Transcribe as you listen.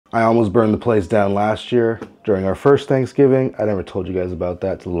I almost burned the place down last year during our first Thanksgiving. I never told you guys about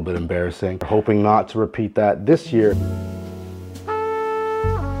that. It's a little bit embarrassing. We're hoping not to repeat that this year.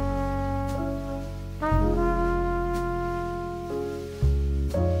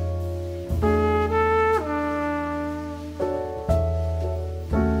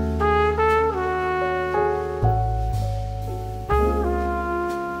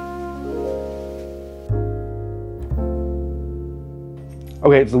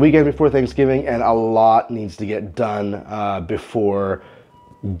 Okay, it's the weekend before Thanksgiving and a lot needs to get done before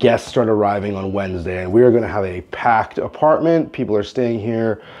guests start arriving on Wednesday. And we are going to have a packed apartment. People are staying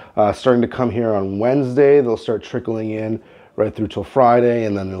here, starting to come here on Wednesday. They'll start trickling in right through till Friday,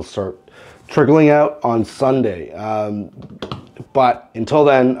 and then they'll start trickling out on Sunday. But until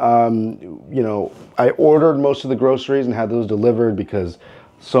then, you know, I ordered most of the groceries and had those delivered because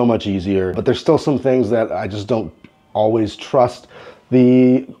so much easier. But there's still some things that I just don't always trust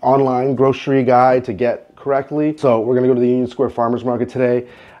the online grocery guy to get correctly. So we're gonna go to the Union Square Farmers Market today,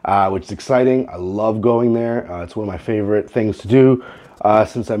 which is exciting. I love going there. It's one of my favorite things to do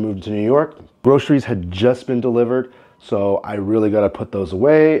since I moved to New York. Groceries had just been delivered, so I really gotta put those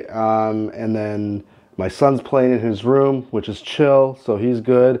away. And then my son's playing in his room, which is chill, so he's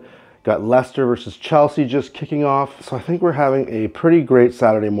good. Got Leicester versus Chelsea just kicking off. So I think we're having a pretty great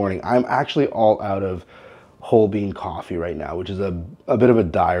Saturday morning. I'm actually all out of whole bean coffee right now, which is a bit of a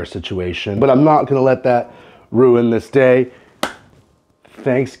dire situation, but I'm not gonna let that ruin this day.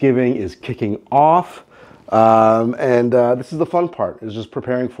 Thanksgiving is kicking off, and this is the fun part, is just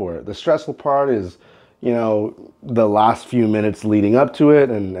preparing for it. The stressful part is, you know, the last few minutes leading up to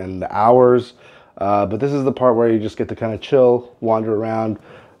it and the hours, but this is the part where you just get to kind of chill, wander around,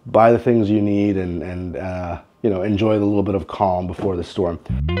 buy the things you need, and you know, enjoy the little bit of calm before the storm.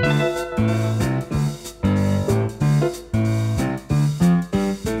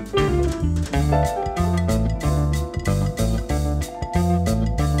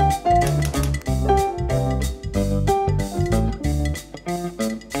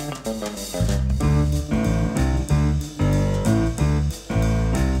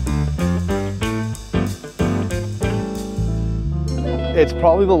 It's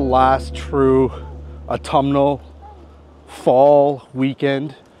probably the last true autumnal fall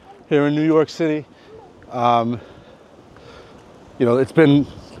weekend here in New York City. You know, it's been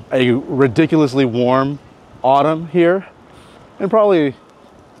a ridiculously warm autumn here, and probably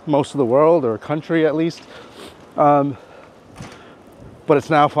most of the world, or country at least. But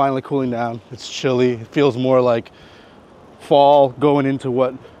it's now finally cooling down. It's chilly. It feels more like fall going into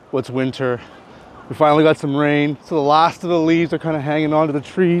what's winter. We finally got some rain, so the last of the leaves are kind of hanging onto the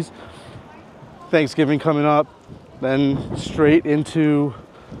trees. Thanksgiving coming up, then straight into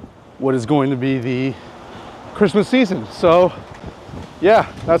what is going to be the Christmas season. So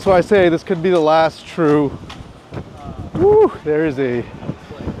yeah, that's why I say this could be the last true, it's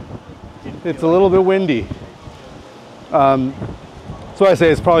a little bit windy. That's why I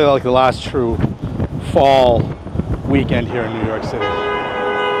say it's probably like the last true fall weekend here in New York City.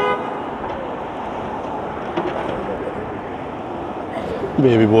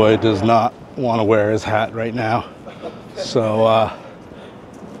 Baby boy does not want to wear his hat right now. So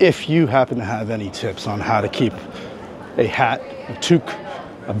if you happen to have any tips on how to keep a hat, a toque,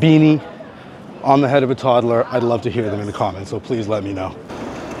 a beanie on the head of a toddler, I'd love to hear them in the comments, so please let me know.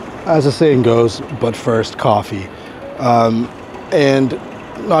 As the saying goes, but first, coffee. And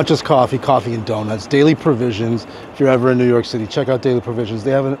not just coffee, coffee and donuts. Daily Provisions, if you're ever in New York City, check out Daily Provisions.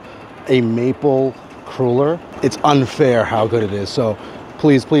 They have a maple cruller. It's unfair how good it is. So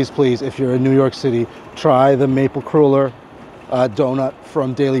please, please, please, if you're in New York City, try the maple cruller donut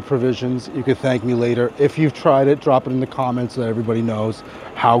from Daily Provisions. You can thank me later. If you've tried it, drop it in the comments so that everybody knows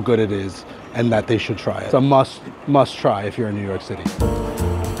how good it is and that they should try it. It's a must try if you're in New York City.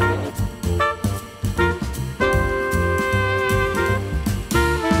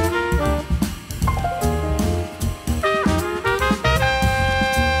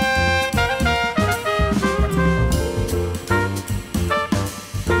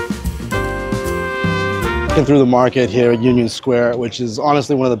 Through the market here at Union Square, which is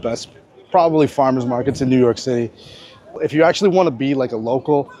honestly one of the best, probably farmers markets in New York City. If you actually want to be like a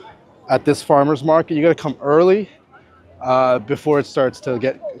local at this farmers market, you got to come early before it starts to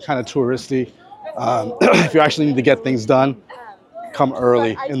get kind of touristy. If you actually need to get things done, come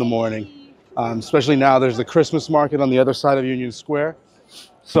early in the morning. Especially now there's the Christmas market on the other side of Union Square.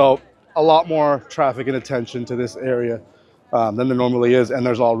 So a lot more traffic and attention to this area than there normally is, and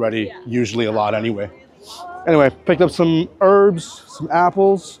there's already usually a lot anyway. Anyway, picked up some herbs, some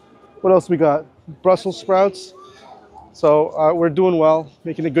apples. What else we got? Brussels sprouts. So we're doing well,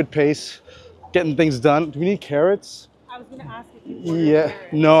 making a good pace, getting things done. Do we need carrots? I was going to ask if you ordered Yeah,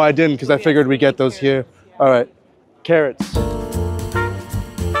 carrots. no, I didn't because Oh, I yes, figured we we'd get need those here. carrots. Yeah. All right, carrots.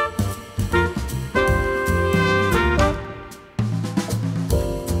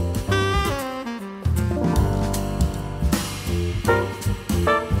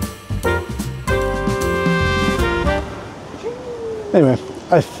 Anyway,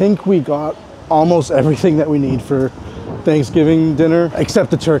 I think we got almost everything that we need for Thanksgiving dinner,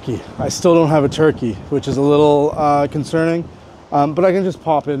 except the turkey. I still don't have a turkey, which is a little concerning, but I can just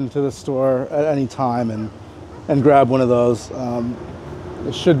pop into the store at any time and grab one of those.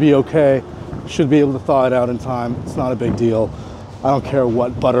 It should be okay. Should be able to thaw it out in time. It's not a big deal. I don't care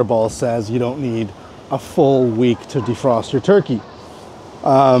what Butterball says. You don't need a full week to defrost your turkey.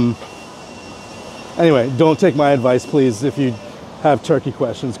 Anyway, don't take my advice, please. If you have turkey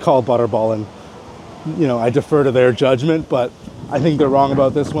questions, call Butterball, and I defer to their judgment, but I think they're wrong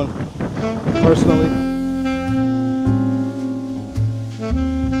about this one, personally.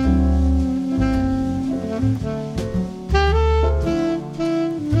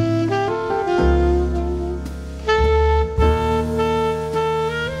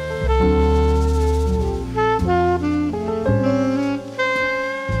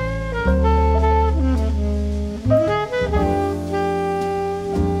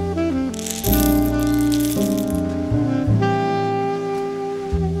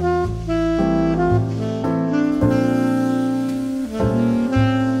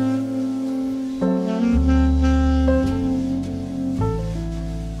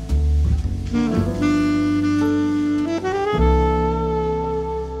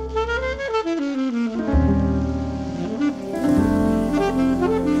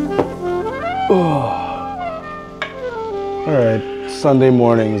 All right, Sunday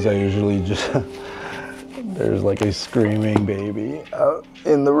mornings I usually just, there's like a screaming baby out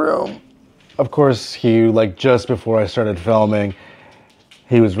in the room. Of course, just before I started filming,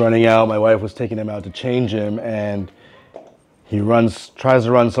 he was running out. My wife was taking him out to change him, and he tries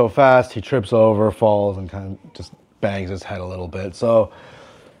to run so fast, he trips over, falls, and kind of just bangs his head a little bit. So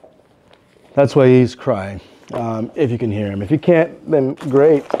that's why he's crying. If you can hear him. If you can't, then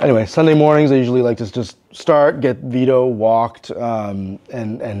great. Anyway, Sunday mornings I usually like to just start, get Vito walked,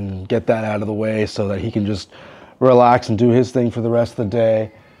 and get that out of the way so that he can just relax and do his thing for the rest of the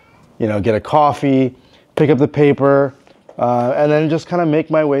day. Get a coffee, pick up the paper, and then just kind of make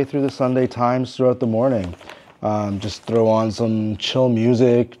my way through the Sunday Times throughout the morning. Just throw on some chill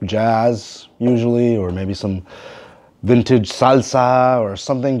music, jazz usually, or maybe some vintage salsa or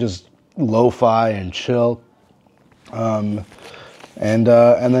something just lo-fi and chill. And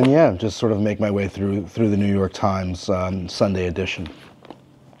then just sort of make my way through the New York Times Sunday edition,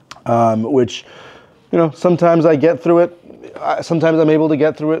 which sometimes I get through it. Sometimes I'm able to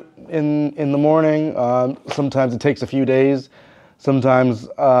get through it in the morning. Sometimes it takes a few days. Sometimes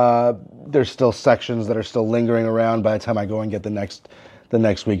there's still sections that are still lingering around by the time I go and get the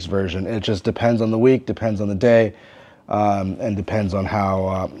next week's version. It just depends on the week, depends on the day, and depends on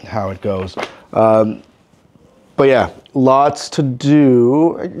how it goes. But yeah, lots to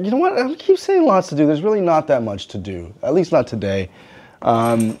do. You know what? I keep saying lots to do. There's really not that much to do, at least not today.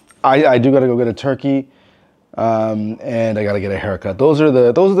 I do got to go get a turkey, and I got to get a haircut. Those are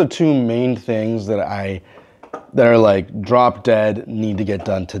the two main things that are like drop dead, need to get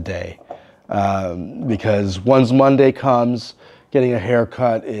done today. Because once Monday comes, getting a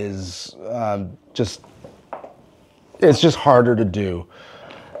haircut is it's just harder to do.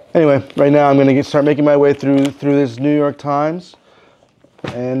 Anyway, right now I'm going to start making my way through this New York Times,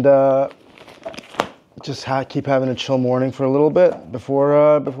 and just keep having a chill morning for a little bit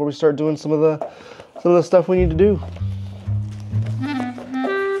before we start doing some of the stuff we need to do.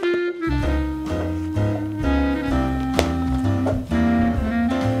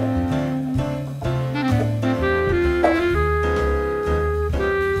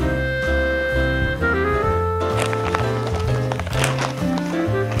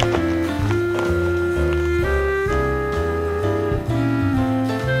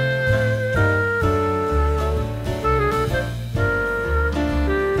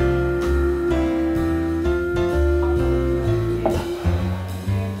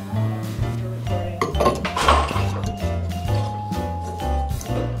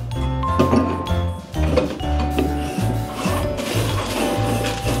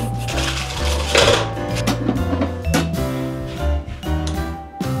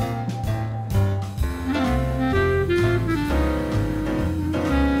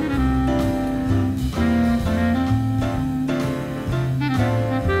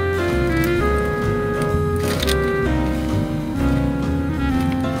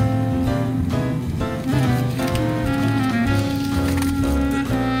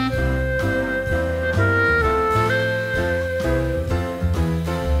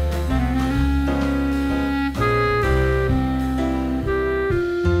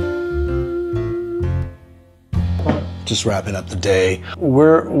 just wrapping up the day.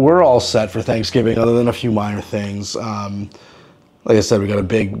 We're all set for Thanksgiving, other than a few minor things. Like I said, we got a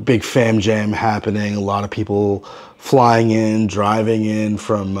big fam jam happening. A lot of people flying in, driving in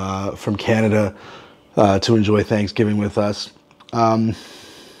from Canada to enjoy Thanksgiving with us.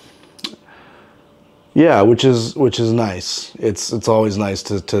 Yeah, which is nice. It's always nice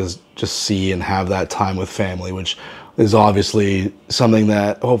to just see and have that time with family, which is obviously something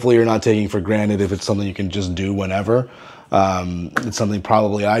that hopefully you're not taking for granted if it's something you can just do whenever. It's something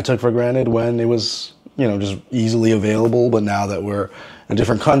probably I took for granted when it was, you know, just easily available, but now that we're in a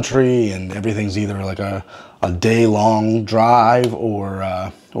different country and everything's either like a day-long drive or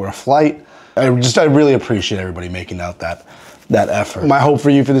a flight, I really appreciate everybody making out that effort. My hope for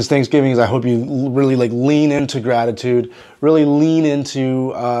you for this Thanksgiving is I hope you really like lean into gratitude, really lean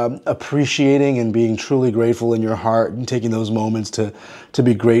into appreciating and being truly grateful in your heart, and taking those moments to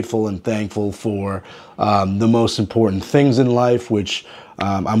be grateful and thankful for the most important things in life, which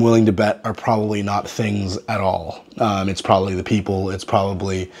I'm willing to bet are probably not things at all. It's probably the people, it's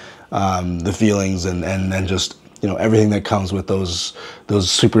probably the feelings and just, you know, everything that comes with those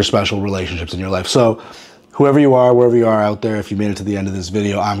super special relationships in your life. So whoever you are, wherever you are out there, if you made it to the end of this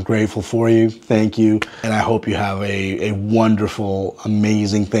video, I'm grateful for you. Thank you. And I hope you have a wonderful,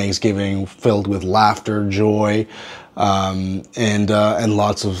 amazing Thanksgiving filled with laughter, joy, and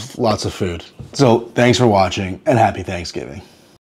lots of food. So thanks for watching, and happy Thanksgiving.